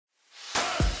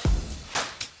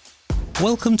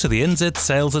Welcome to the NZ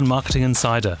Sales and Marketing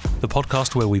Insider, the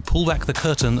podcast where we pull back the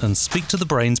curtain and speak to the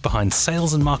brains behind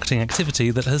sales and marketing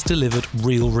activity that has delivered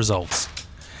real results.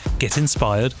 Get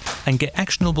inspired and get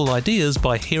actionable ideas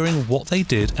by hearing what they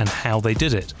did and how they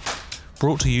did it.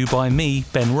 Brought to you by me,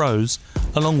 Ben Rose,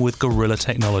 along with Gorilla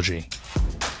Technology.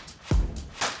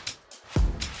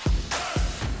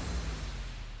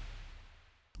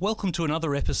 Welcome to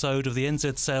another episode of the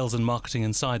NZ Sales and Marketing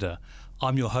Insider.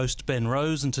 I'm your host, Ben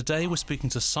Rose, and today we're speaking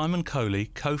to Simon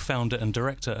Coley, co-founder and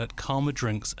director at Karma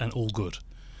Drinks and All Good.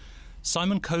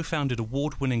 Simon co-founded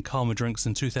award-winning Karma Drinks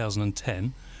in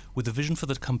 2010 with a vision for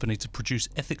the company to produce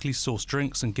ethically sourced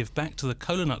drinks and give back to the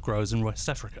kola nut growers in West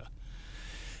Africa.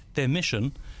 Their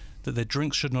mission, that their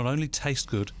drinks should not only taste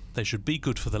good, they should be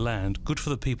good for the land, good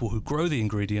for the people who grow the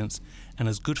ingredients, and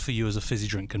as good for you as a fizzy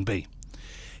drink can be.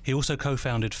 He also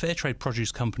co-founded Fairtrade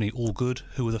produce company All Good,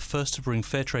 who were the first to bring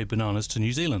Fairtrade bananas to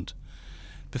New Zealand.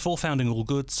 Before founding All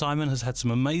Good, Simon has had some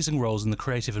amazing roles in the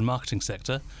creative and marketing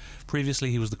sector.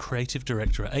 Previously, he was the creative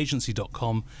director at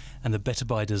Agency.com and the Better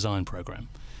By Design program.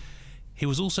 He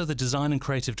was also the design and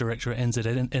creative director at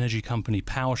NZ energy company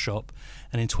PowerShop,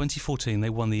 and in 2014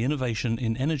 they won the Innovation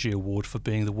in Energy Award for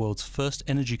being the world's first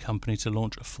energy company to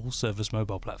launch a full-service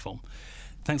mobile platform.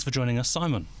 Thanks for joining us,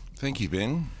 Simon. Thank you,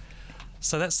 Ben.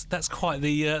 So that's quite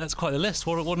the list.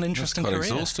 What an interesting career. It's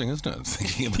quite exhausting, isn't it?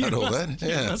 Thinking about all that.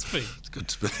 Yeah, it must be. It's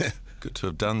good to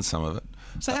have done some of it.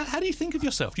 So how do you think of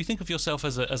yourself? Do you think of yourself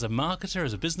as a marketer,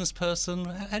 as a business person?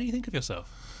 How do you think of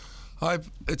yourself?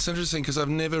 It's interesting because I've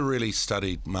never really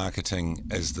studied marketing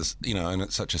as this, and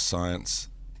it's such a science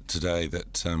today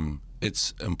that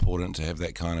it's important to have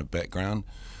that kind of background.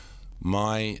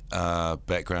 My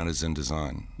background is in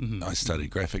design. Mm-hmm. I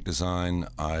studied graphic design.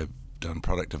 I've done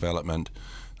product development,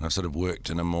 and I've sort of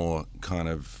worked in a more kind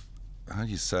of,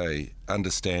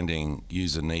 understanding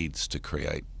user needs to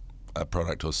create a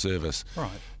product or service. Right.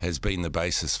 Has been the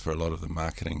basis for a lot of the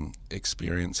marketing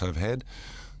experience I've had.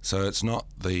 So it's not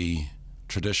the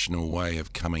traditional way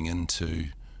of coming into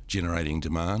generating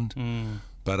demand,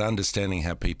 but understanding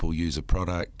how people use a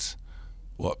product,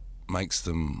 what makes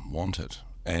them want it,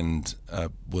 and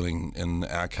willing, in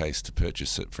our case, to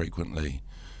purchase it frequently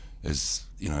is,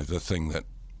 the thing that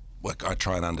I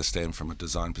try and understand from a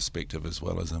design perspective as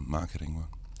well as a marketing one.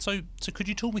 So could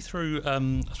you talk me through,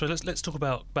 I suppose let's talk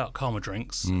about Karma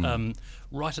Drinks.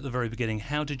 Right at the very beginning,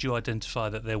 how did you identify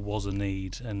that there was a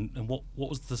need, and what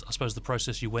was the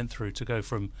process you went through to go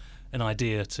from an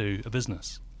idea to a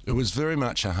business? It was very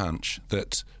much a hunch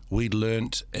that we'd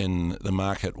learnt in the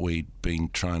market we'd been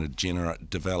trying to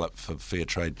develop for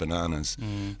Fairtrade bananas,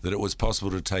 that it was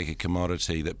possible to take a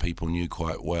commodity that people knew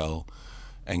quite well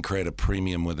and create a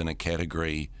premium within a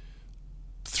category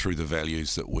through the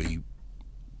values that we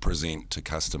present to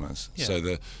customers. Yeah. So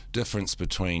the difference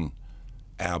between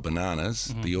our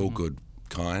bananas, the All Good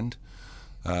kind,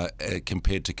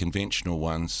 compared to conventional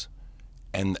ones,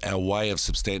 and our way of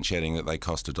substantiating that they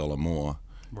cost $1 more,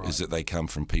 right, is that they come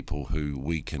from people who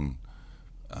we can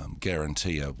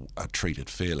guarantee are treated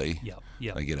fairly.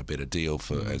 Yep. They get a better deal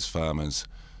for as farmers.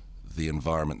 The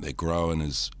environment they're growing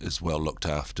is well looked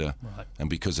after, right, and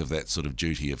because of that sort of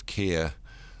duty of care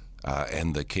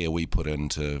and the care we put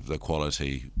into the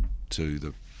quality to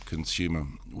the consumer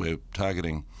we're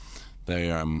targeting,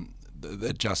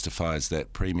 that justifies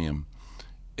that premium.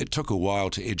 It took a while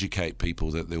to educate people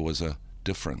that there was a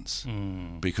difference,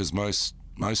 because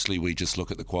mostly we just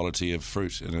look at the quality of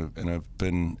fruit in a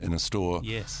bin in a store.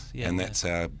 Yes, yeah, and that's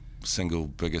our single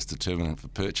biggest determinant for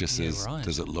purchase is, right,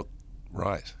 does it look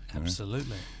right?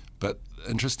 Absolutely. But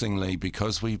interestingly,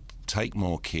 because we take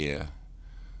more care,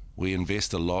 we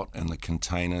invest a lot in the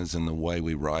containers and the way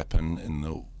we ripen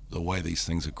and the way these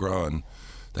things are grown,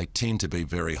 they tend to be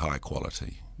very high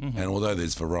quality. Mm-hmm. And although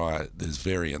there's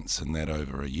variance in that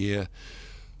over a year,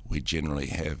 we generally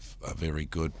have a very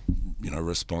good,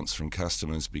 response from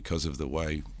customers because of the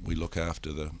way we look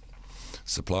after the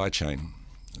supply chain.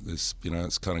 There's,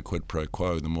 it's kind of quid pro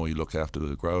quo. The more you look after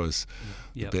the growers,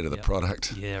 the better the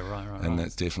product. Yeah, right. And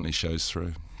that definitely shows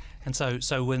through. And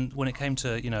so when it came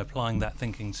to applying that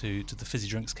thinking to the fizzy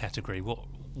drinks category, what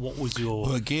was your?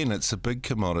 Well, again, it's a big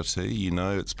commodity.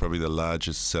 It's probably the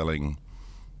largest selling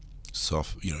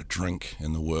soft drink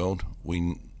in the world.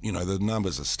 The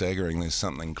numbers are staggering. There's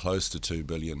something close to 2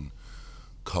 billion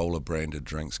cola branded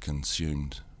drinks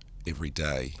consumed every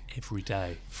day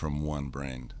from one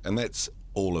brand, and that's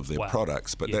all of their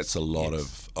products, but that's a lot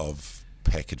of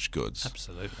packaged goods.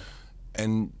 Absolutely.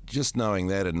 And just knowing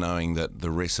that, and knowing that the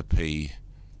recipe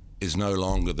is no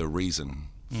longer the reason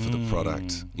for the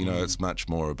product, it's much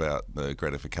more about the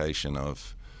gratification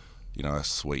of a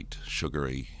sweet,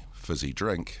 sugary fizzy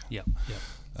drink. Yeah,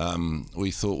 yeah.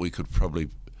 We thought we could probably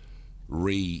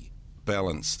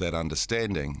rebalance that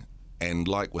understanding, and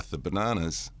like with the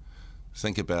bananas,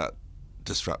 think about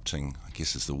disrupting, I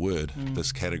guess is the word,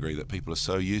 this category that people are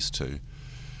so used to.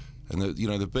 And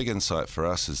the big insight for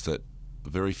us is that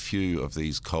very few of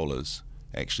these colas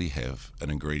actually have an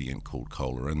ingredient called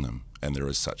cola in them, and there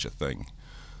is such a thing.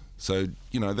 So,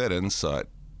 that insight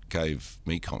gave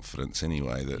me confidence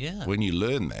anyway, that when you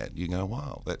learn that, you go,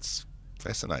 wow, that's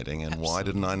fascinating, and why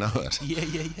didn't I know it?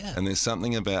 Yeah. And there's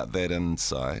something about that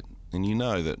insight, and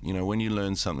that, when you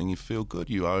learn something, you feel good,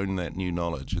 you own that new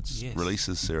knowledge. It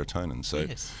releases serotonin.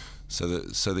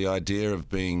 So the idea of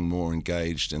being more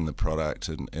engaged in the product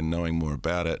and knowing more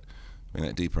about it,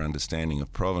 that deeper understanding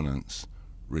of provenance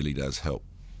really does help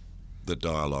the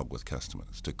dialogue with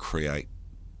customers to create,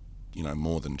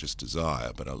 more than just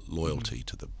desire, but a loyalty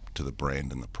to the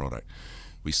brand and the product.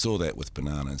 We saw that with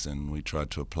bananas, and we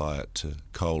tried to apply it to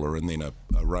cola, and then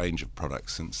a range of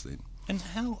products since then. And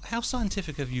how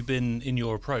scientific have you been in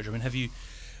your approach? I mean,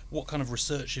 what kind of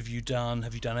research have you done?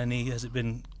 Have you done any? Has it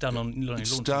been done on It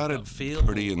started feel?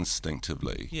 Pretty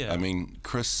instinctively. Yeah. I mean,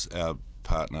 Chris, our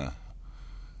partner,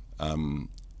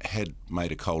 had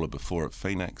made a cola before at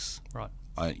Phoenix. Right.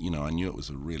 I knew it was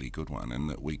a really good one, and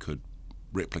that we could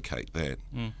replicate that.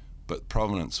 But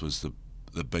provenance was the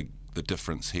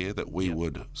difference here, that we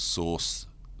would source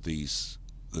this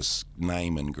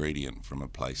name ingredient from a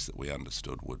place that we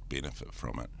understood would benefit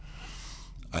from it.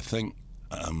 I think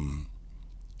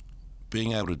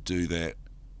being able to do that,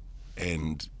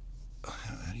 and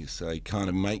how do you say, kind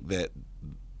of make that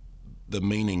the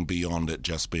meaning beyond it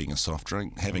just being a soft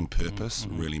drink, having purpose,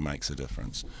 really makes a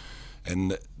difference.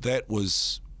 And that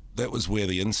was where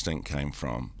the instinct came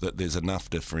from, that there's enough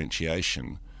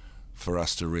differentiation for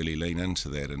us to really lean into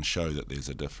that and show that there's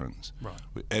a difference. Right.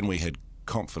 And we had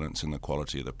confidence in the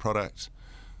quality of the product,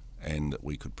 and that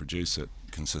we could produce it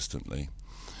consistently.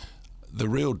 The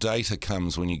real data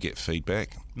comes when you get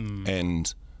feedback,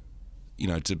 and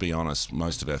to be honest,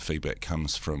 most of our feedback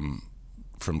comes from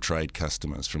trade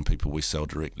customers, from people we sell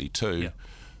directly to. Yeah.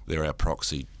 They're our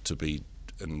proxy to be,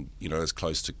 as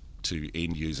close to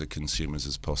end user consumers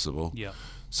as possible. Yeah.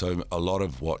 So a lot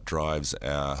of what drives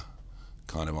our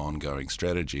kind of ongoing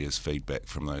strategy is feedback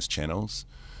from those channels.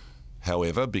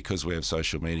 However, because we have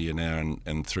social media now,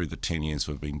 and through the 10 years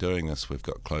we've been doing this, we've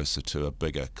got closer to a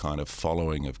bigger kind of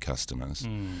following of customers.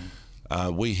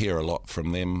 We hear a lot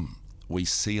from them. We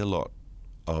see a lot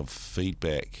of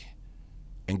feedback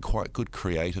and quite good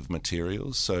creative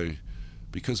materials. So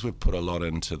because we've put a lot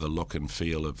into the look and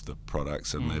feel of the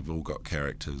products, and they've all got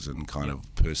characters and kind of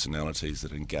personalities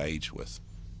that engage with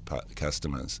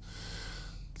customers,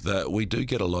 that we do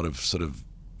get a lot of sort of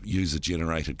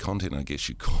user-generated content, I guess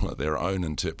you call it, their own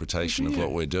interpretation of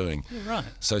what we're doing. Yeah, right.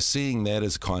 So seeing that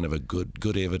as kind of a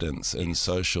good evidence in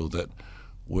social that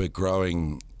we're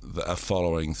growing a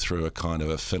following through a kind of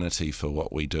affinity for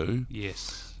what we do.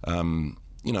 Yes.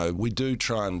 We do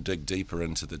try and dig deeper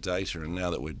into the data, and now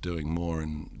that we're doing more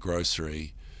in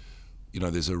grocery,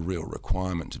 there's a real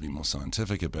requirement to be more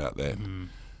scientific about that.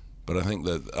 But I think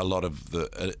that a lot of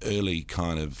the early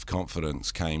kind of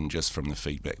confidence came just from the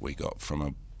feedback we got from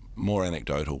a more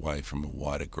anecdotal way from a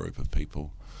wider group of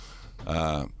people.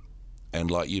 And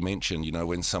like you mentioned,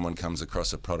 when someone comes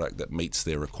across a product that meets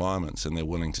their requirements and they're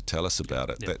willing to tell us about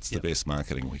it, that's the best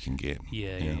marketing we can get.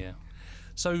 Yeah.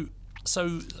 So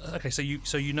okay, so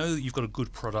you know that you've got a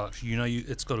good product.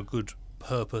 It's got a good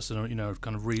purpose and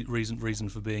kind of reason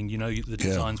for being. The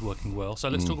design's working well. So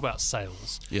let's talk about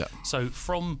sales. Yeah. So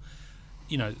from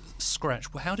scratch,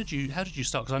 how did you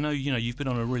start? Because I know you've been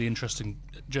on a really interesting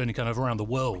journey kind of around the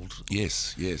world.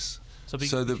 Yes. So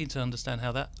keen to understand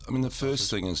how that. I mean, the first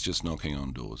thing is just knocking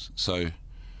on doors. So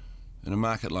in a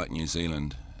market like New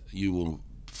Zealand, you will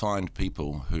find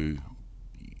people who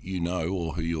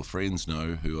or who your friends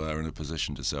know who are in a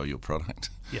position to sell your product.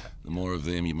 Yeah. The more of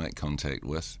them you make contact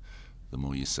with, the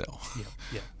more you sell.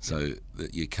 Yeah. So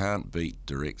that you can't beat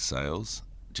direct sales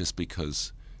just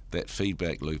because that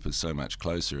feedback loop is so much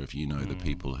closer if you know the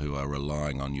people who are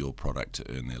relying on your product to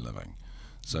earn their living.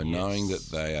 So knowing that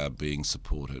they are being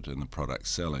supported and the product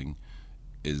selling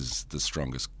is the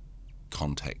strongest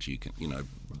contact you can,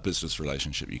 business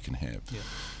relationship you can have. Yeah.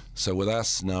 So with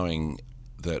us knowing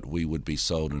that we would be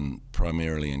sold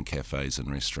primarily in cafes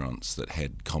and restaurants that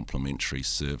had complementary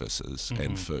services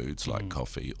and foods like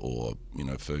coffee or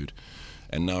food,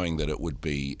 and knowing that it would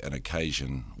be an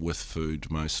occasion with food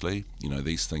mostly.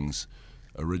 These things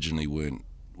originally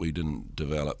we didn't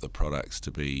develop the products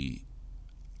to be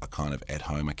a kind of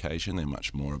at-home occasion. They're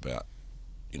much more about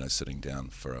sitting down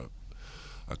for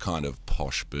a kind of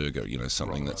posh burger,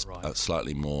 something that's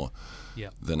slightly more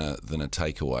than a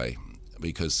takeaway,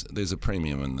 because there's a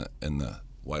premium in the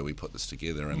way we put this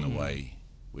together and the way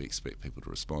we expect people to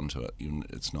respond to it.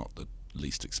 It's not the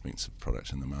least expensive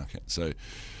product in the market, so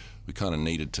we kind of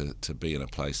needed to be in a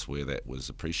place where that was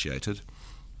appreciated,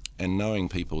 and knowing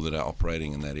people that are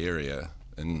operating in that area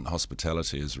in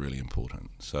hospitality is really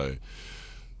important. So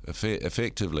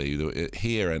effectively,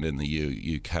 here and in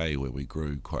the UK, where we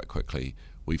grew quite quickly,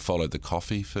 we followed the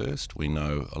coffee first. We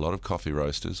know a lot of coffee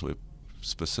roasters. We're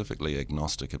specifically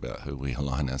agnostic about who we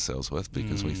align ourselves with,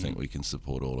 because we think we can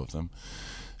support all of them.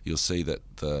 You'll see that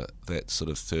that sort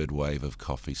of third wave of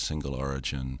coffee, single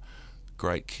origin,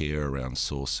 great care around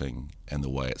sourcing and the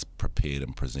way it's prepared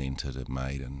and presented and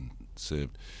made and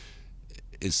served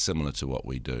is similar to what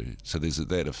we do. So there's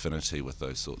that affinity with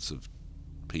those sorts of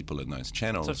people in those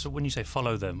channels. So when you say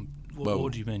follow them,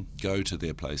 what do you mean? Go to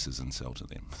their places and sell to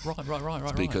them.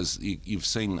 Right. Because you've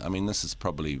seen, this is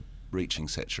probably reaching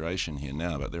saturation here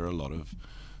now, but there are a lot of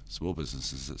small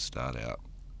businesses that start out.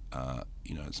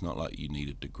 It's not like you need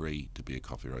a degree to be a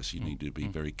coffee roaster. You need to be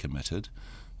very committed,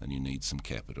 and you need some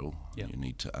capital. Yep. You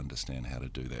need to understand how to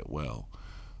do that well.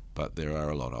 But there are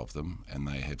a lot of them, and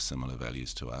they have similar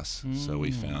values to us. So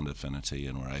we found affinity,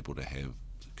 and we're able to have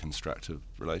constructive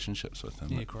relationships with them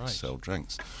that sell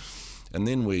drinks. And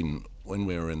then when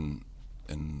we were in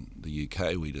the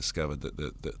UK, we discovered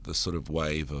that the sort of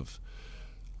wave of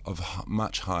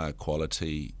much higher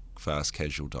quality fast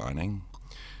casual dining,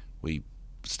 we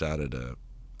started a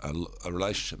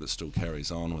relationship that still carries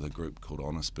on with a group called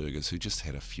Honest Burgers, who just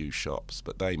had a few shops,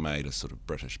 but they made a sort of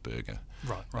British burger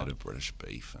out of British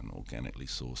beef and organically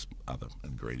sourced other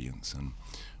ingredients, and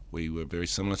we were very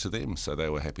similar to them, so they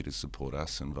were happy to support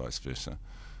us and vice versa.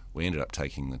 We ended up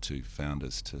taking the two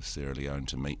founders to Sierra Leone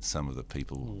to meet some of the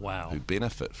people who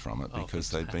benefit from it,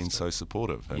 because they've been so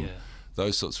supportive, and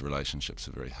those sorts of relationships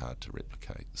are very hard to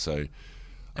replicate. So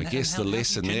I guess the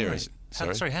lesson there is...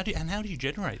 How do you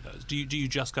generate those? Do you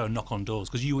just go and knock on doors?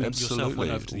 Because you yourself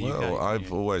went over to the UK. Well,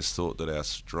 I've always thought that our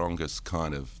strongest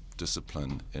kind of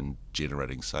discipline in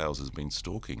generating sales has been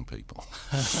stalking people.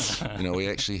 We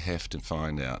actually have to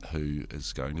find out who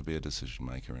is going to be a decision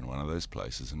maker in one of those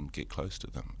places and get close to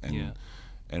them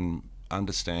and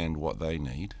understand what they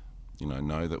need.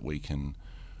 Know that we can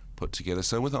put together.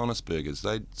 So with Honest Burgers,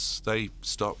 they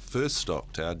first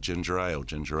stocked our ginger ale,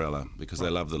 Gingerella, because they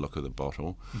love the look of the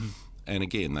bottle. And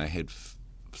again, they had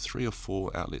 3 or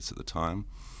 4 outlets at the time.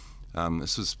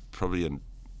 This was probably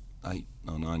 8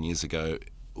 or 9 years ago.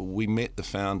 We met the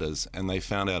founders, and they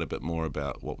found out a bit more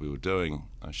about what we were doing.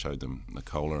 I showed them the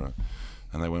cola,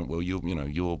 and they went, "Well,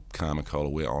 you're Karma Cola,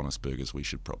 we're Honest Burgers. We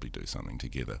should probably do something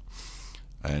together."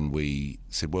 And we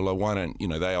said, "Well, why don't?"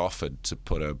 They offered to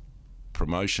put a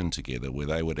promotion together where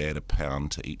they would add £1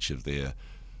 to each of their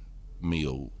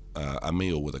meal, a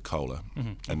meal with a cola,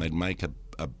 and they'd make a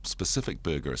specific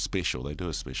burger, a special. They do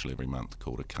a special every month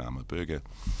called a Karma Burger.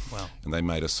 Wow. And they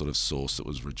made a sort of sauce that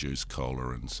was reduced cola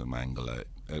and some angole.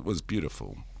 It was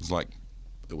beautiful.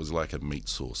 It was like a meat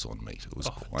sauce on meat. It was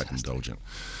quite indulgent.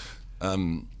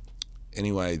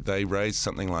 Anyway, they raised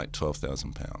something like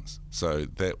 £12,000. So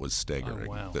that was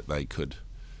staggering that they could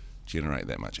generate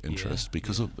that much interest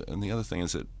and the other thing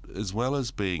is that, as well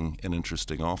as being an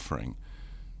interesting offering,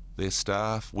 their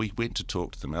staff, we went to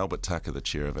talk to them. Albert Tucker, the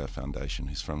chair of our foundation,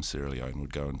 who's from Sierra Leone,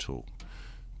 would go and talk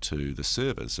to the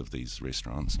servers of these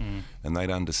restaurants, and they'd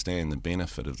understand the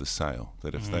benefit of the sale,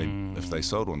 that if they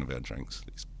sold one of our drinks,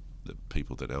 the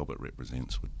people that Albert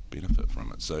represents would benefit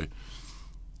from it. So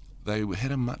they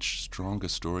had a much stronger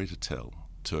story to tell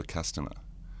to a customer,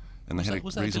 and they had a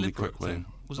reasonably quick way.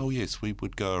 Yes, we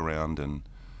would go around, and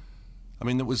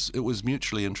it was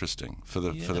mutually interesting for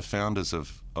the founders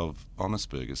of Honest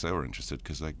Burgers. They were interested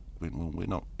because they went, "Well, we're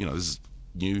not, this is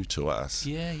new to us."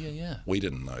 We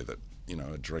didn't know that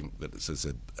a drink that is as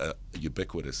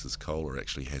ubiquitous as cola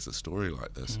actually has a story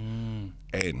like this.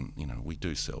 And we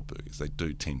do sell burgers. They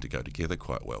do tend to go together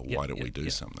quite well. Why don't we do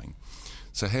something?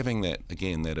 So having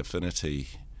that affinity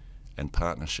and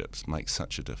partnerships makes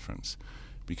such a difference,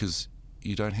 because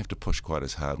you don't have to push quite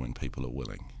as hard when people are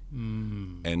willing.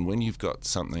 And when you've got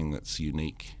something that's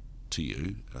unique to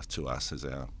you, to us as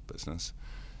our business,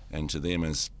 and to them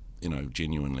as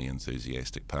genuinely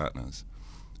enthusiastic partners,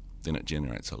 then it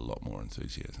generates a lot more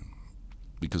enthusiasm,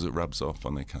 because it rubs off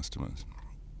on their customers.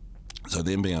 So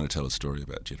them being able to tell a story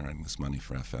about generating this money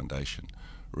for our foundation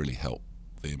really helped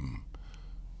them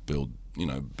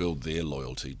build their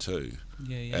loyalty too.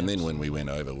 And then when we went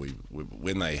over,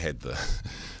 when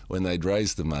they'd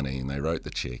raised the money and they wrote the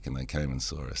check and they came and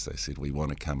saw us, they said, "We want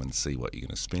to come and see what you're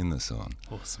going to spend this on."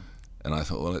 Awesome. And I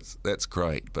thought, well, that's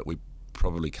great, but we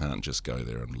probably can't just go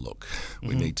there and look.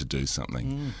 We need to do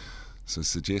something. So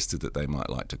suggested that they might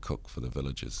like to cook for the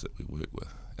villages that we work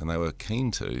with. And they were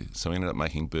keen to, so we ended up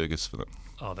making burgers for them.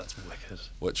 Oh, that's wicked.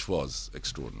 Which was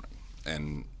extraordinary.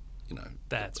 And,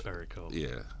 That's very cool.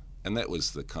 Yeah. And that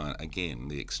was the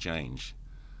the exchange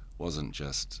wasn't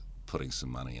just putting some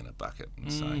money in a bucket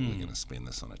and saying we're going to spend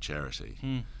this on a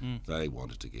charity. They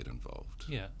wanted to get involved.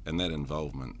 Yeah. And that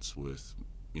involvement's worth,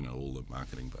 all the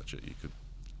marketing budget you could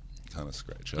kind of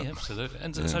scratch up. Yeah, absolutely.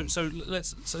 And so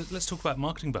let's talk about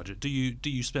marketing budget. Do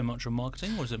you spend much on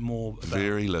marketing, or is it more about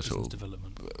very little business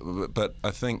development? But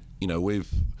I think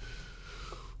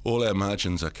all our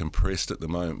margins are compressed at the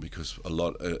moment because a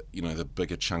lot, the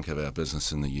bigger chunk of our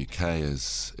business in the UK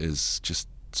is just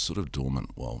sort of dormant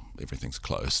while everything's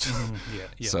closed.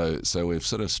 Yeah. So we've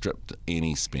sort of stripped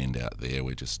any spend out there.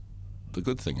 The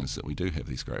good thing is that we do have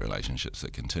these great relationships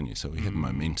that continue, so we have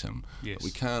momentum. Yes. But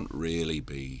we can't really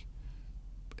be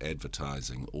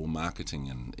advertising or marketing,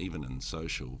 and even in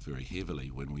social, very heavily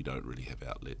when we don't really have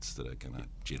outlets that are going to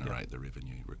generate the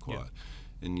revenue required.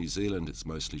 In New Zealand, it's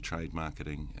mostly trade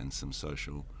marketing and some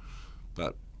social.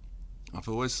 But I've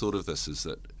always thought of this as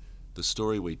that the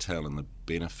story we tell and the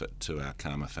benefit to our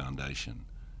Karma Foundation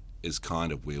is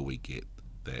kind of where we get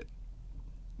that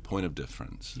point of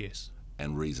difference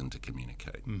and reason to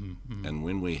communicate. And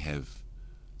when we have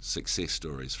success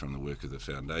stories from the work of the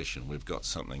foundation, we've got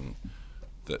something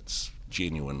that's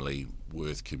genuinely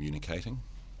worth communicating.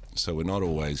 So we're not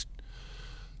always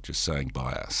just saying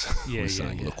buy us. We're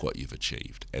saying look what you've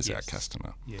achieved as our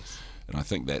customer. Yes. And I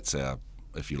think that's our,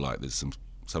 if you like, there's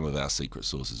some of our secret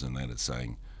sources in that. It's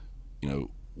saying,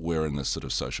 we're in this sort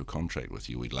of social contract with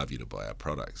you. We'd love you to buy our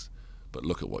products, but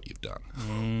look at what you've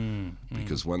done.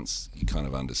 Because once you kind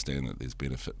of understand that there's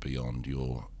benefit beyond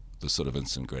the sort of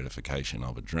instant gratification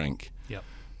of a drink,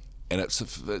 and it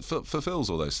fulfills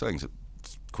all those things. It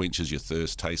quenches your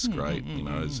thirst, tastes great,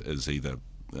 is either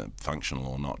functional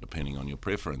or not, depending on your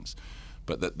preference.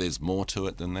 But that there's more to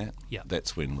it than that.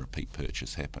 That's when repeat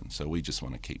purchase happens. So we just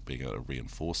want to keep being able to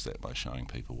reinforce that by showing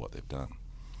people what they've done.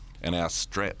 And our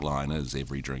strap line is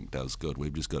every drink does good.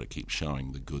 We've just got to keep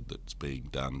showing the good that's being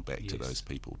done back to those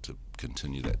people to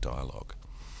continue that dialogue.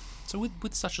 So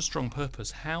with such a strong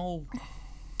purpose, how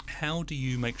do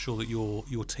you make sure that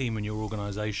your team and your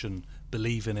organisation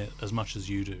believe in it as much as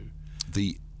you do?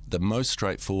 The most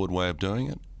straightforward way of doing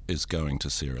it is going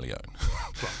to Sierra Leone.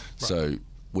 Right. So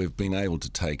we've been able to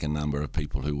take a number of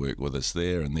people who work with us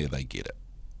there, and there they get it.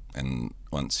 And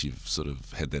once you've sort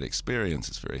of had that experience,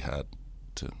 it's very hard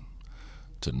to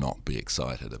not be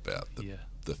excited about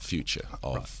the future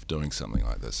of doing something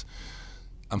like this.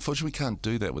 Unfortunately, we can't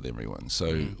do that with everyone.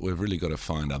 So we've really got to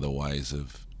find other ways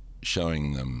of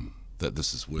showing them that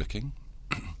this is working,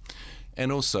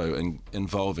 and also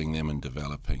involving them in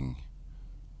developing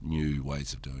new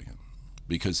ways of doing it.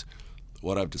 Because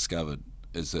what I've discovered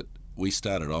is that we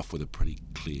started off with a pretty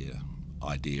clear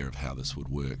idea of how this would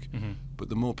work, but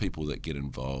the more people that get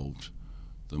involved,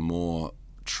 the more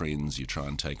trends you try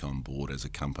and take on board as a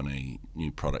company,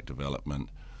 new product development,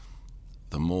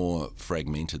 the more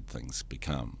fragmented things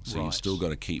become. So you've still got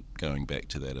to keep going back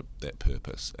to that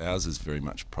purpose. Ours is very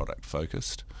much product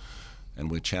focused, and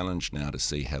we're challenged now to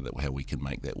see how we can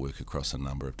make that work across a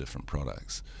number of different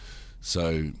products.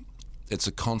 So it's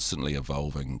a constantly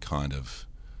evolving kind of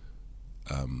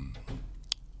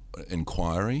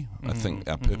inquiry. I think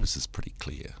our purpose is pretty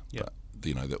clear, but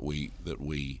that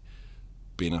we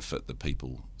benefit the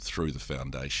people through the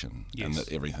foundation, and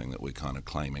that everything that we're kind of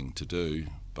claiming to do,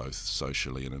 both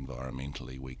socially and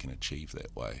environmentally, we can achieve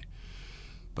that way.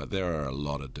 But there are a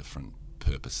lot of different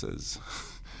purposes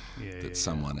that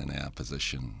someone in our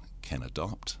position can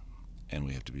adopt, and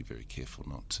we have to be very careful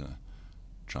not to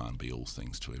try and be all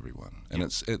things to everyone. And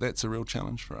that's a real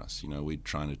challenge for us. We're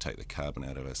trying to take the carbon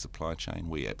out of our supply chain.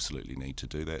 We absolutely need to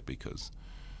do that because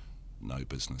no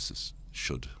businesses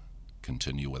should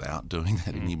continue without doing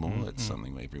that anymore. It's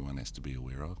something everyone has to be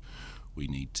aware of. We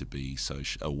need to be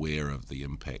aware of the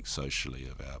impact socially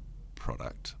of our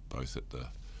product, both at the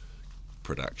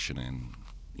production and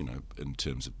in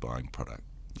terms of buying product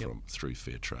through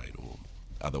fair trade or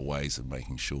other ways of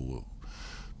making sure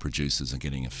producers are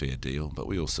getting a fair deal. But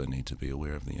we also need to be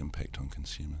aware of the impact on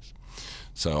consumers.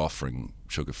 So offering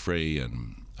sugar-free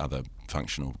and other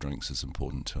functional drinks is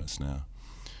important to us now.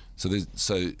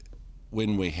 So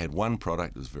when we had one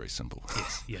product, it was very simple.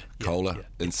 Cola,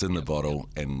 it's in the bottle,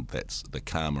 and that's the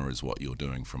karma is what you're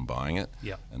doing from buying it.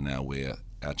 And now we're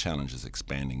our challenge is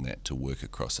expanding that to work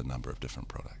across a number of different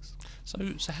products.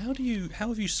 So how have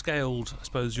you scaled? I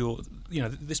suppose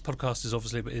this podcast is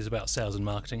obviously about sales and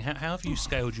marketing. How have you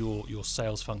scaled your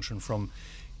sales function from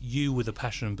you with a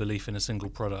passion and belief in a single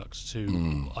product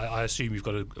to I assume you've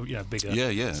got a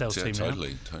bigger sales team now.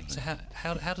 Totally. So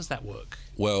how does that work?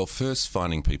 Well, first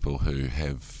finding people who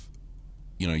have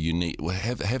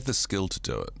have the skill to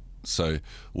do it. So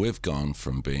we've gone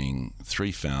from being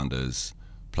 3 founders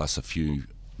plus a few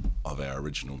of our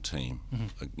original team,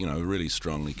 a really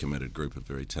strongly committed group of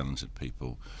very talented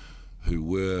people who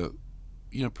were,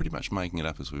 pretty much making it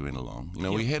up as we went along.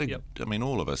 We had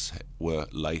all of us were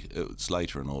late. It's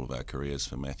later in all of our careers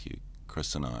for Matthew,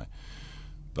 Chris, and I,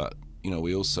 but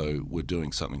we also were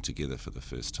doing something together for the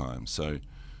first time. So,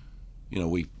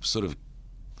 we sort of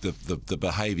the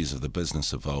behaviours of the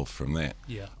business evolve from that.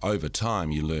 Yeah. Over time,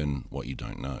 you learn what you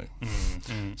don't know.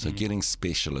 Getting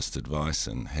specialist advice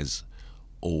in has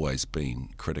always been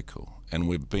critical. And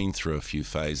we've been through a few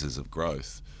phases of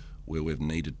growth where we've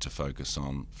needed to focus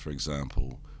on, for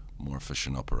example, more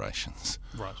efficient operations.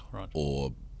 Right.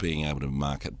 Or being able to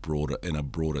market in a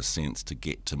broader sense to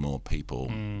get to more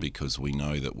people, because we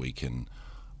know that we can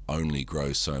only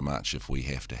grow so much if we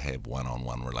have to have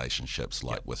one-on-one relationships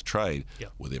like with trade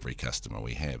with every customer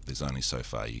we have. There's only so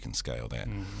far you can scale that.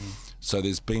 So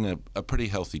there's been a pretty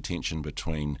healthy tension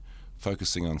between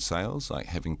focusing on sales, like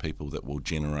having people that will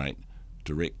generate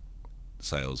direct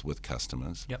sales with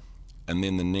customers. And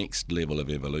then the next level of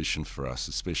evolution for us,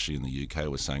 especially in the UK,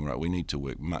 we're saying, right, we need to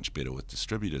work much better with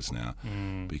distributors now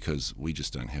because we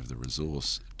just don't have the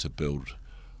resource to build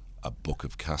a book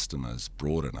of customers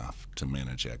broad enough to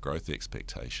manage our growth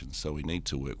expectations. So we need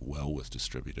to work well with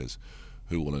distributors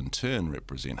who will in turn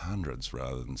represent hundreds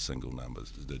rather than single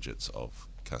digits of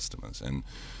customers. And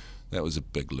that was a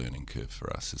big learning curve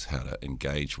for us, is how to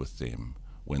engage with them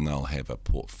when they'll have a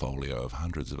portfolio of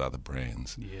hundreds of other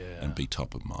brands and be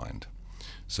top of mind.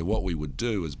 So what we would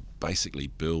do is basically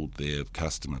build their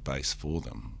customer base for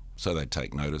them so they'd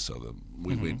take notice of them.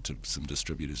 We went to some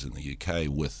distributors in the UK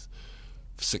with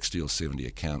 60 or 70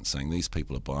 accounts saying, these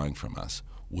people are buying from us.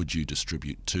 Would you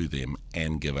distribute to them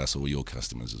and give us all your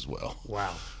customers as well?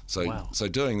 Wow. So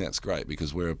doing that's great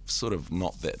because we're sort of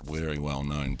not that very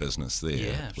well-known business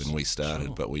there when we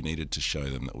started, but we needed to show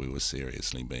them that we were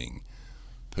seriously being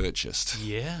purchased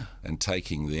and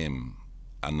taking them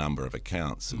a number of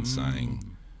accounts and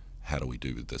saying, how do we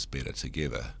do this better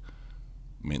together,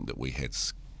 meant that we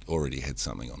already had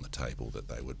something on the table that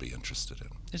they would be interested in.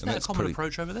 Is that a common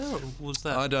approach over there, or was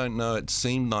that? I don't know. It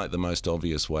seemed like the most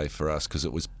obvious way for us because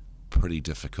it was pretty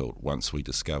difficult once we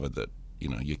discovered that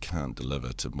you can't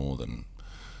deliver to more than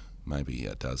maybe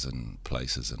a dozen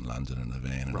places in London in a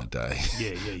van in a day.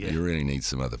 You really need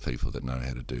some other people that know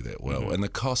how to do that well. And the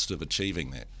cost of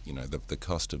achieving that, the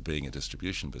cost of being a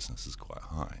distribution business is quite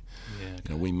high.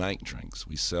 We make drinks,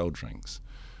 we sell drinks,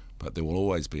 but there will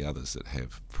always be others that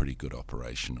have pretty good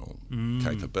operational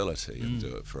capability and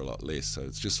do it for a lot less. So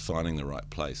it's just finding the right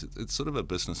place. It's sort of a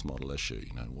business model issue.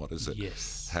 What is it?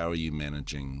 Yes. How are you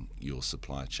managing your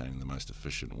supply chain in the most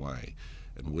efficient way?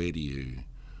 And where do you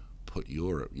put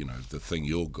your, the thing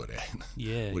you're good at?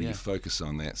 Where do you focus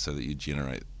on that so that you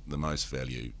generate the most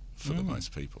value for the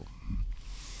most people?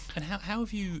 And how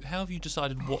have you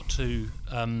decided what to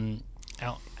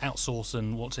outsource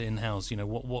and what to in-house?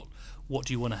 What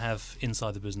do you want to have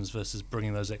inside the business versus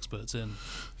bringing those experts in?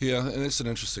 Yeah, and that's an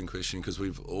interesting question because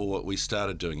we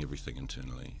started doing everything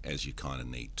internally, as you kind of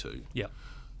need to.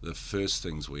 The first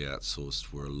things we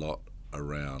outsourced were a lot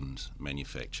around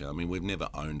manufacture. I mean, we've never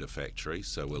owned a factory,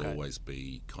 so we'll always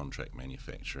be contract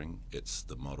manufacturing. It's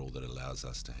the model that allows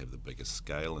us to have the biggest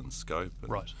scale and scope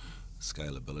and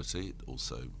scalability. It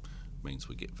also means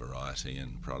we get variety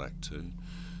in product too.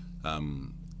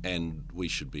 And we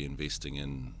should be investing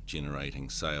in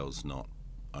generating sales, not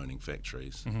owning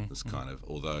factories. It's kind of,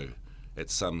 although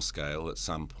at some scale, at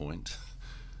some point,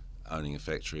 owning a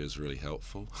factory is really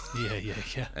helpful.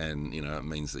 And, it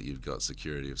means that you've got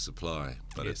security of supply,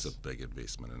 but it's a big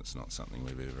investment and it's not something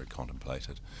we've ever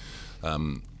contemplated.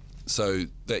 So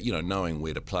that, knowing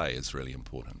where to play is really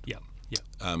important.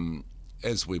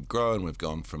 As we've grown, we've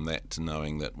gone from that to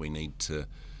knowing that we need to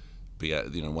be,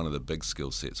 one of the big skill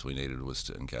sets we needed was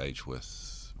to engage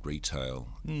with retail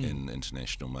in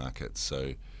international markets.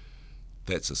 So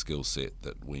that's a skill set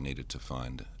that we needed to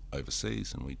find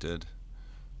overseas, and we did.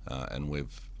 And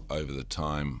over the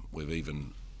time, we've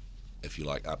even, if you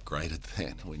like, upgraded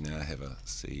that. We now have a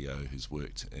CEO who's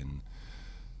worked in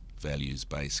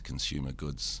values-based consumer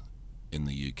goods in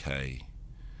the UK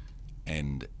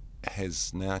and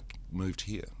has now moved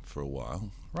here for a while.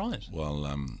 Right. Well,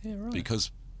 because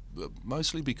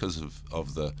mostly because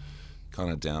of the kind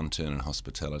of downturn in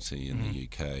hospitality in the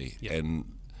UK and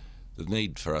the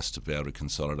need for us to be able to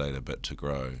consolidate a bit to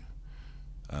grow.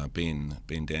 Ben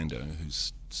Dando,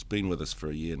 who's been with us for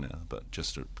a year now, but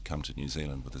just to come to New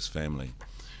Zealand with his family,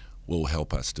 will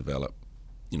help us develop,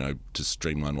 to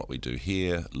streamline what we do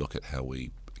here, look at how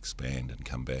we expand and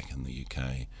come back in the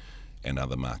UK and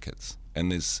other markets.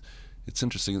 And it's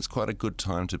interesting, it's quite a good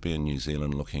time to be in New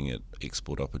Zealand looking at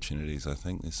export opportunities, I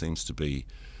think. There seems to be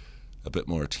a bit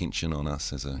more attention on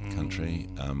us as a country,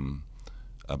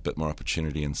 a bit more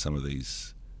opportunity in some of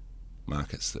these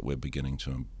markets that we're beginning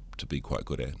to be quite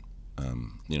good at.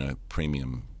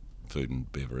 Premium food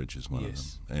and beverage is one of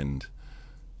them,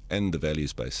 and the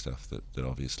values-based stuff that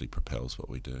obviously propels what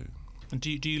we do. And do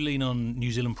you lean on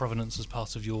New Zealand provenance as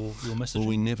part of your messaging? Well,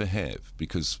 we never have,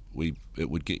 because it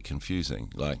would get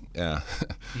confusing. Like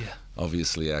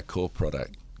obviously our core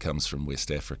product comes from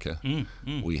West Africa.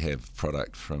 We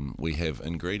have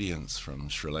ingredients from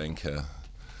Sri Lanka.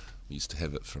 We used to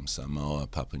have it from Samoa,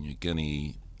 Papua New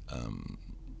Guinea,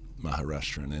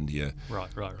 Maharashtra in India. Right.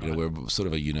 We're sort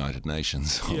of a United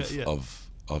Nations of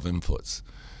inputs.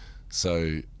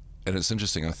 So, and it's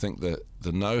interesting. I think that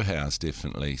the know-how is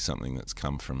definitely something that's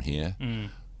come from here,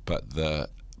 but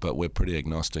we're pretty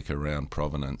agnostic around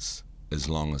provenance as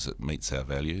long as it meets our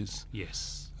values.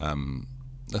 Yes.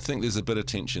 I think there's a bit of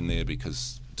tension there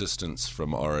because distance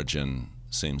from origin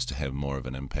seems to have more of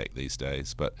an impact these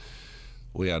days, but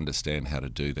we understand how to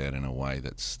do that in a way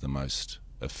that's the most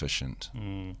efficient,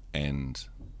 and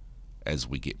as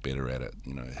we get better at it,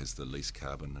 it has the least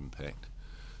carbon impact.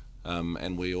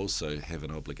 And we also have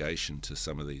an obligation to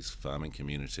some of these farming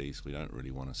communities. We don't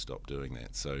really want to stop doing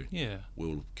that, so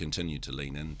we'll continue to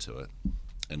lean into it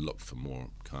and look for more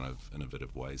kind of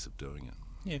innovative ways of doing it.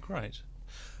 Yeah, great.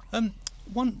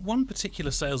 One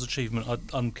particular sales achievement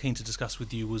I'm keen to discuss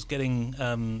with you was getting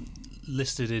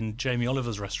listed in Jamie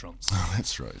Oliver's restaurants. Oh,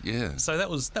 that's right, yeah. So that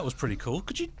was pretty cool.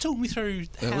 Could you talk me through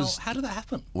how did that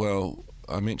happen? Well,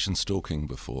 I mentioned stalking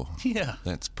before. Yeah.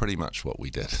 That's pretty much what we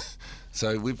did.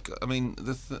 So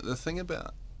the thing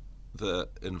about the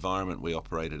environment we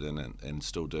operated in and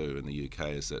still do in the UK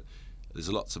is that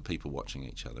there's lots of people watching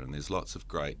each other, and there's lots of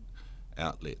great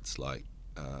outlets like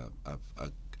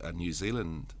a New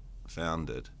Zealand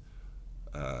founded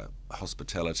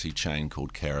hospitality chain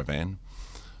called Caravan,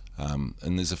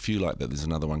 and there's a few like that. There's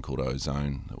another one called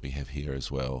Ozone that we have here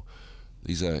as well.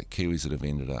 These are Kiwis that have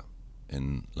ended up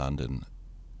in London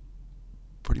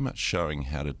pretty much showing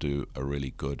how to do a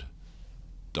really good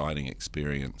dining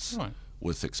experience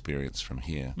with experience from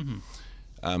here.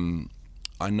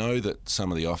 I know that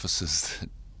some of the offices that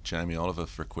Jamie Oliver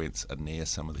frequents are near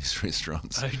some of these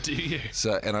restaurants. Oh, do you?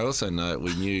 So, and I also know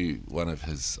we knew one of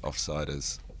his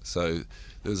offsiders. So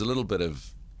there was a little bit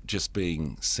of just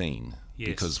being seen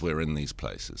because we're in these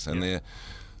places, and they're,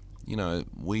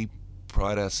 we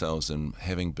pride ourselves in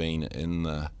having been in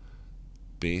the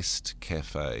best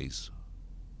cafes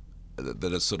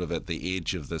that are sort of at the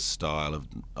edge of this style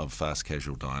of fast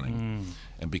casual dining,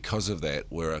 and because of that,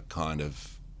 we're a kind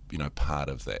of part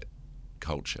of that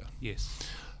culture. Yes.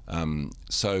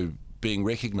 So being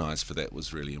recognised for that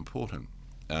was really important,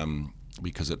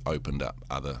 because it opened up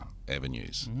other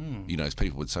avenues. As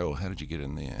people would say, "Well, how did you get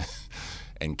in there?"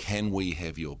 And can we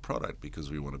have your product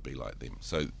because we want to be like them?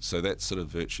 So that sort of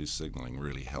virtue signalling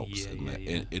really helps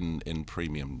in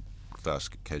premium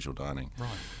fast casual dining. Right.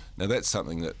 Now that's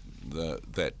something that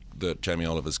the Jamie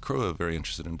Oliver's crew are very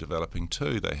interested in developing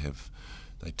too.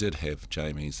 They did have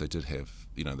Jamie's. They did have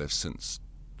they've since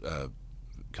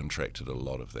contracted a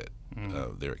lot of that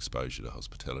their exposure to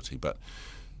hospitality. But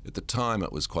at the time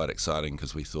it was quite exciting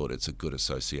because we thought it's a good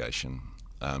association,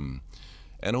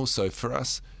 and also for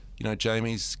us,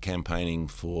 Jamie's campaigning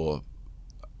for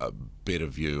a better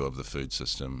view of the food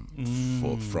system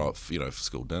for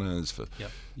school dinners,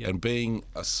 and being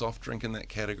a soft drink in that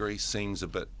category seems a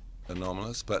bit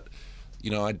anomalous. But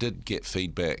I did get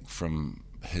feedback from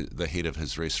the head of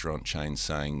his restaurant chain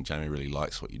saying Jamie really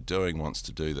likes what you're doing, wants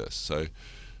to do this. So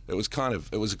it was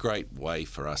a great way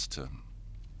for us to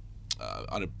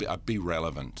I'd be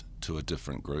relevant to a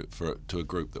different group, to a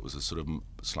group that was a sort of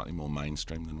slightly more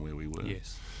mainstream than where we were.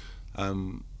 Yes.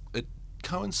 It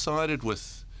coincided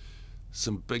with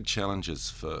some big challenges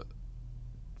for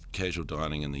casual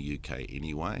dining in the UK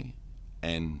anyway,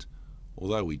 and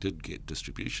although we did get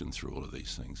distribution through all of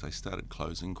these things, they started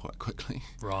closing quite quickly.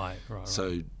 Right.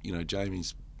 So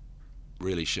Jamie's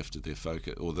really shifted their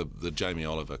focus, or the Jamie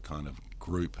Oliver kind of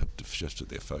group had shifted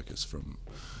their focus from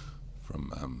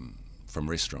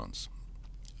restaurants,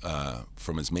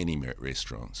 from as many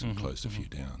restaurants, and closed a few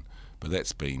down. But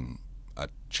that's been a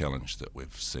challenge that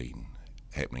we've seen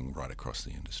happening right across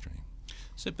the industry.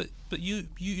 So, but you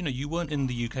weren't in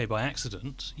the UK by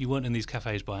accident. You weren't in these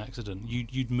cafes by accident.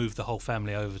 You'd moved the whole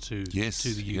family over to the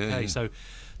UK. Yeah.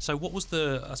 So what was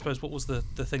the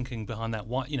thinking behind that?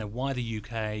 Why the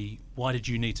UK? Why did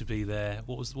you need to be there?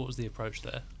 What was the approach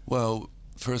there? Well,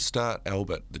 for a start,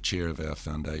 Albert, the chair of our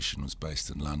foundation, was based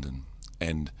in London,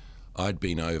 and I'd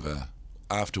been over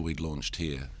after we'd launched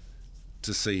here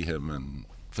to see him and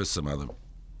for some other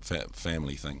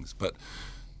family things, but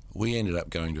we ended up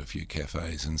going to a few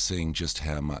cafes and seeing just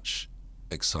how much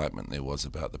excitement there was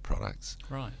about the products.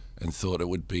 Right. And thought it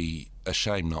would be a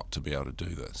shame not to be able to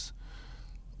do this.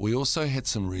 We also had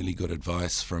some really good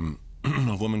advice from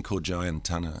a woman called Joanne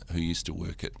Tunner, who used to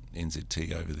work at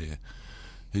NZT over there,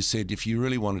 who said if you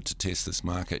really wanted to test this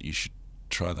market, you should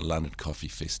try the London Coffee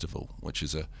Festival, which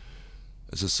is a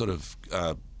sort of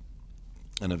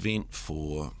an event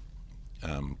for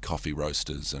coffee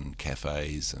roasters and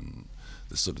cafes and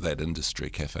the sort of that industry,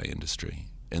 cafe industry,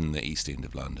 in the East End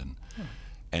of London.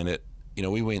 And it,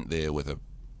 we went there with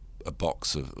a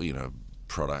box of,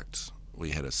 product.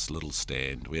 We had a little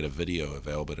stand. We had a video of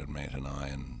Albert and Matt and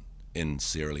I in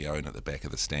Sierra Leone at the back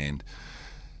of the stand.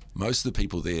 Most of the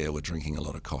people there were drinking a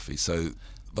lot of coffee. So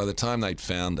by the time they'd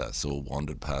found us or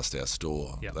wandered past our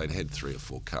store, they'd had 3 or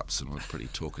 4 cups and were pretty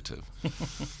talkative.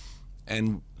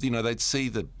 And, they'd see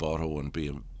the bottle and be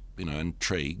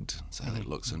intrigued, say that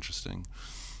looks interesting.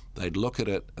 They'd look at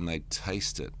it and they'd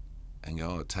taste it and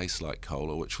go, oh, it tastes like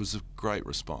cola, which was a great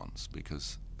response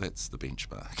because that's the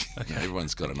benchmark. Okay.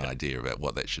 Everyone's got an idea about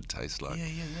what that should taste like. Yeah.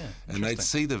 And they'd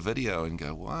see the video and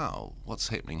go, wow, what's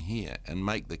happening here? And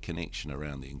make the connection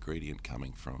around the ingredient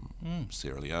coming from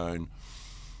Sierra Leone.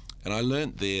 And I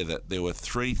learnt there that there were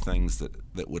 3 things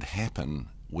that would happen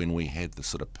when we had the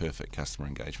sort of perfect customer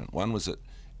engagement. One was that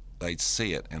they'd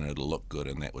see it and it'll look good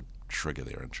and that would trigger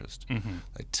their interest. Mm-hmm.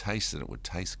 They'd taste it, it would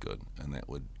taste good, and that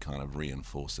would kind of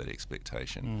reinforce that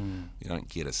expectation. You don't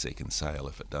get a second sale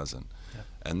if it doesn't. Yep.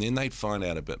 And then they'd find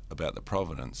out a bit about the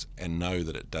provenance and know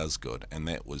that it does good, and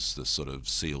that was the sort of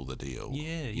seal the deal.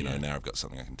 Now I've got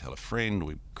something I can tell a friend.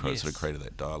 We sort of created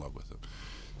that dialogue with them.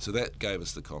 So that gave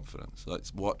us the confidence. Like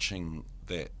watching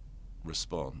that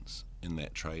response in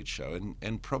that trade show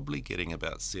and probably getting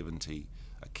about 70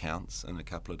 accounts in a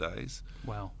couple of days.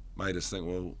 Wow. Made us think,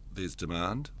 well, there's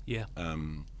demand. Yeah.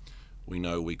 We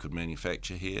know we could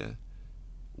manufacture here.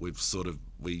 We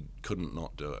couldn't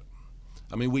not do it.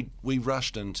 I mean, we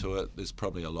rushed into it. There's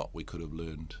probably a lot we could have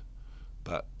learned,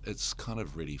 but it's kind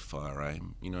of ready, fire,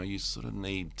 aim. You sort of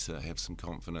need to have some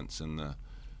confidence in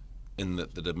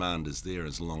that the demand is there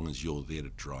as long as you're there to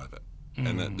drive it.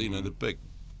 And that, the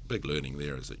big learning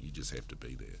there is that you just have to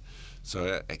be there.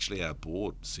 So actually our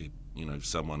board said,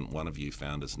 one of you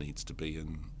founders needs to be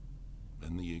in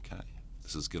the UK.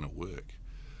 This is going to work.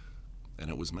 And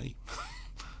it was me.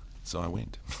 So I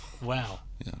went. Wow.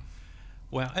 Yeah.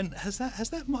 Wow. And has that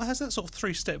sort of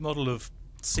 3-step model of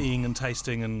seeing and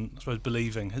tasting and I suppose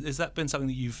believing, has that been something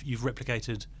that you've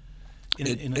replicated in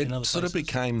other places? It sort of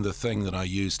became the thing that I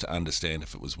used to understand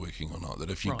if it was working or not. That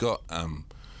if you got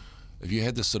if you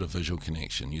had this sort of visual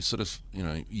connection, you sort of,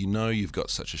 you've got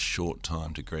such a short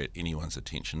time to grab anyone's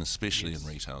attention, especially in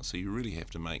retail. So you really have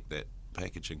to make that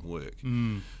packaging work.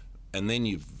 And then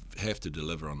you have to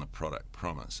deliver on the product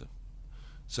promise.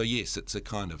 So yes, it's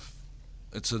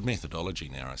a methodology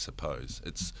now, I suppose.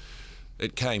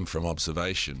 It came from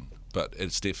observation, but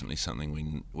it's definitely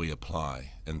something we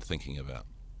apply in thinking about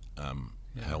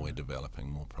how we're developing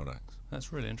more products.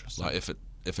 That's really interesting. Like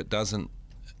if it doesn't,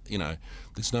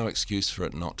 there's no excuse for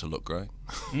it not to look great.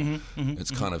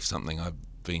 It's kind of something I've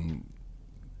been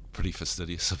pretty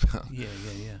fastidious about. Yeah.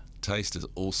 Taste is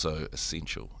also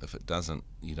essential. If it doesn't,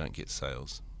 you don't get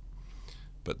sales.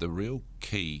 But the real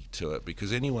key to it,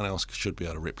 because anyone else should be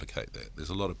able to replicate that. There's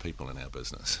a lot of people in our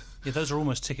business. Yeah, those are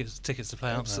almost tickets to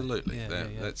play, aren't they? Absolutely.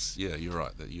 That's you're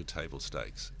right. That your table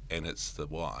stakes, and it's the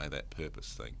why, that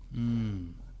purpose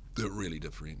thing, that really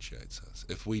differentiates us.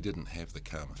 If we didn't have the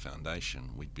Karma Foundation,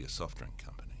 we'd be a soft drink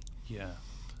company. Yeah.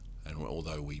 And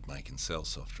although we make and sell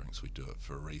soft drinks, we do it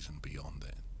for a reason beyond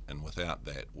that. And without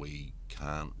that, we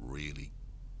can't really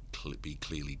be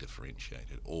clearly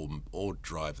differentiated or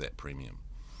drive that premium,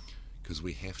 because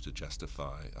we have to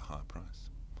justify a high price.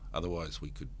 Otherwise,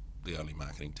 the only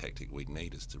marketing tactic we'd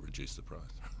need is to reduce the price.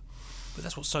 But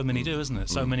that's what so many do, isn't it?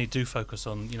 So many do focus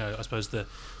on, I suppose the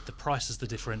price is the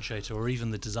differentiator, or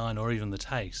even the design, or even the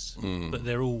taste. But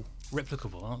they're all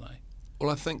replicable, aren't they? Well,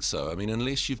 I think so. I mean,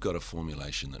 unless you've got a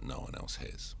formulation that no one else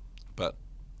has. But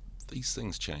these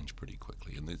things change pretty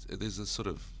quickly, and there's a sort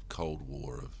of cold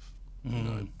war of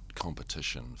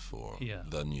competition for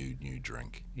the new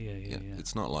drink. Yeah.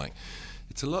 It's not like,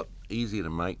 it's a lot easier to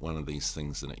make one of these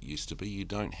things than it used to be. You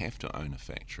don't have to own a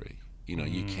factory. You know,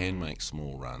 you can make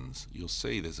small runs. You'll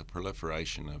see there's a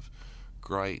proliferation of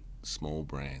great small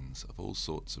brands of all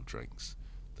sorts of drinks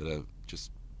that are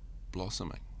just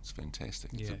blossoming. It's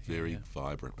fantastic. It's a very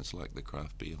vibrant, it's like the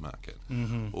craft beer market,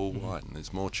 all white, and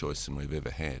there's more choice than we've ever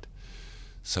had.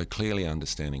 So clearly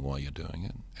understanding why you're doing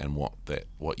it and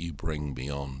what you bring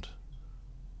beyond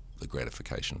the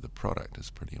gratification of the product is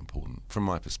pretty important from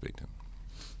my perspective.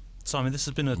 Simon, this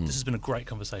has been a great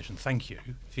conversation. Thank you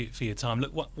for your time.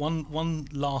 Look, one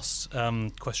last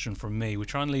question from me. We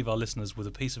try and leave our listeners with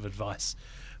a piece of advice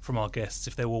from our guests.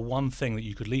 If there were one thing that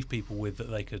you could leave people with that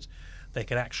they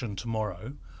could action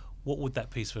tomorrow, what would that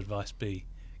piece of advice be,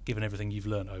 given everything you've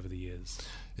learned over the years?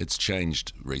 It's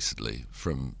changed recently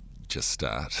from just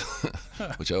start,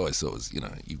 which I always thought was,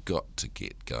 you've got to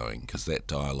get going, because that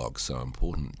dialogue's so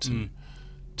important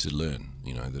to learn,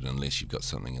 that unless you've got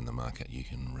something in the market you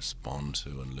can respond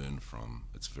to and learn from,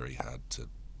 it's very hard to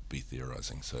be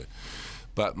theorising. So,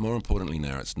 but more importantly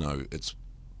now, it's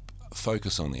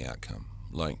focus on the outcome.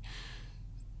 Like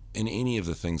in any of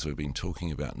the things we've been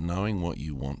talking about, knowing what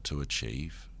you want to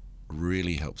achieve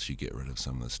really helps you get rid of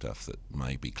some of the stuff that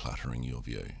may be cluttering your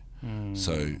view.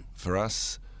 So for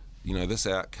us, this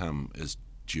outcome has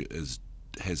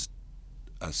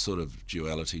a sort of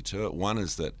duality to it. One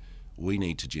is that we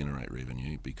need to generate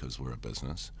revenue because we're a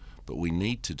business, but we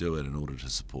need to do it in order to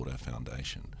support our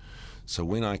foundation. So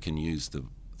when I can use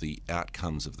the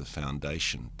outcomes of the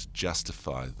foundation to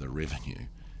justify the revenue,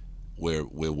 we're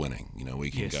winning.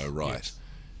 We can go right. Yes.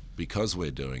 Because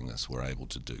we're doing this, we're able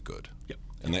to do good. Yep.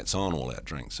 And that's on all our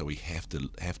drinks. So we have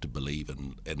to believe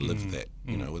and live that,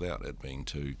 without it being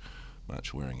too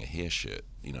much wearing a hair shirt.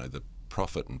 The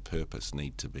profit and purpose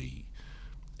need to be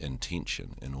in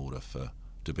tension in order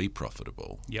to be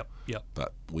profitable. Yep.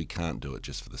 But we can't do it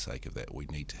just for the sake of that. We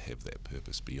need to have that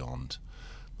purpose beyond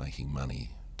making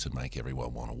money to make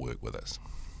everyone want to work with us.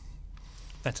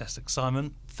 Fantastic.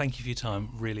 Simon, thank you for your time.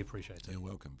 Really appreciate it. You're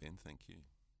welcome, Ben. Thank you.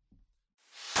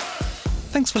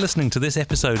 Thanks for listening to this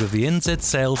episode of the NZ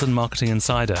Sales and Marketing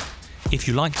Insider. If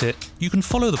you liked it, you can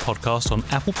follow the podcast on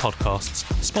Apple Podcasts,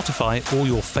 Spotify, or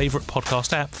your favourite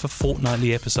podcast app for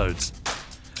fortnightly episodes.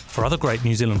 For other great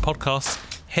New Zealand podcasts,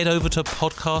 head over to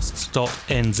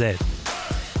podcasts.nz.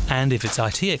 And if it's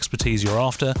IT expertise you're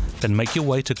after, then make your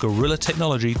way to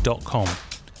gorillatechnology.com.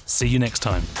 See you next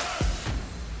time.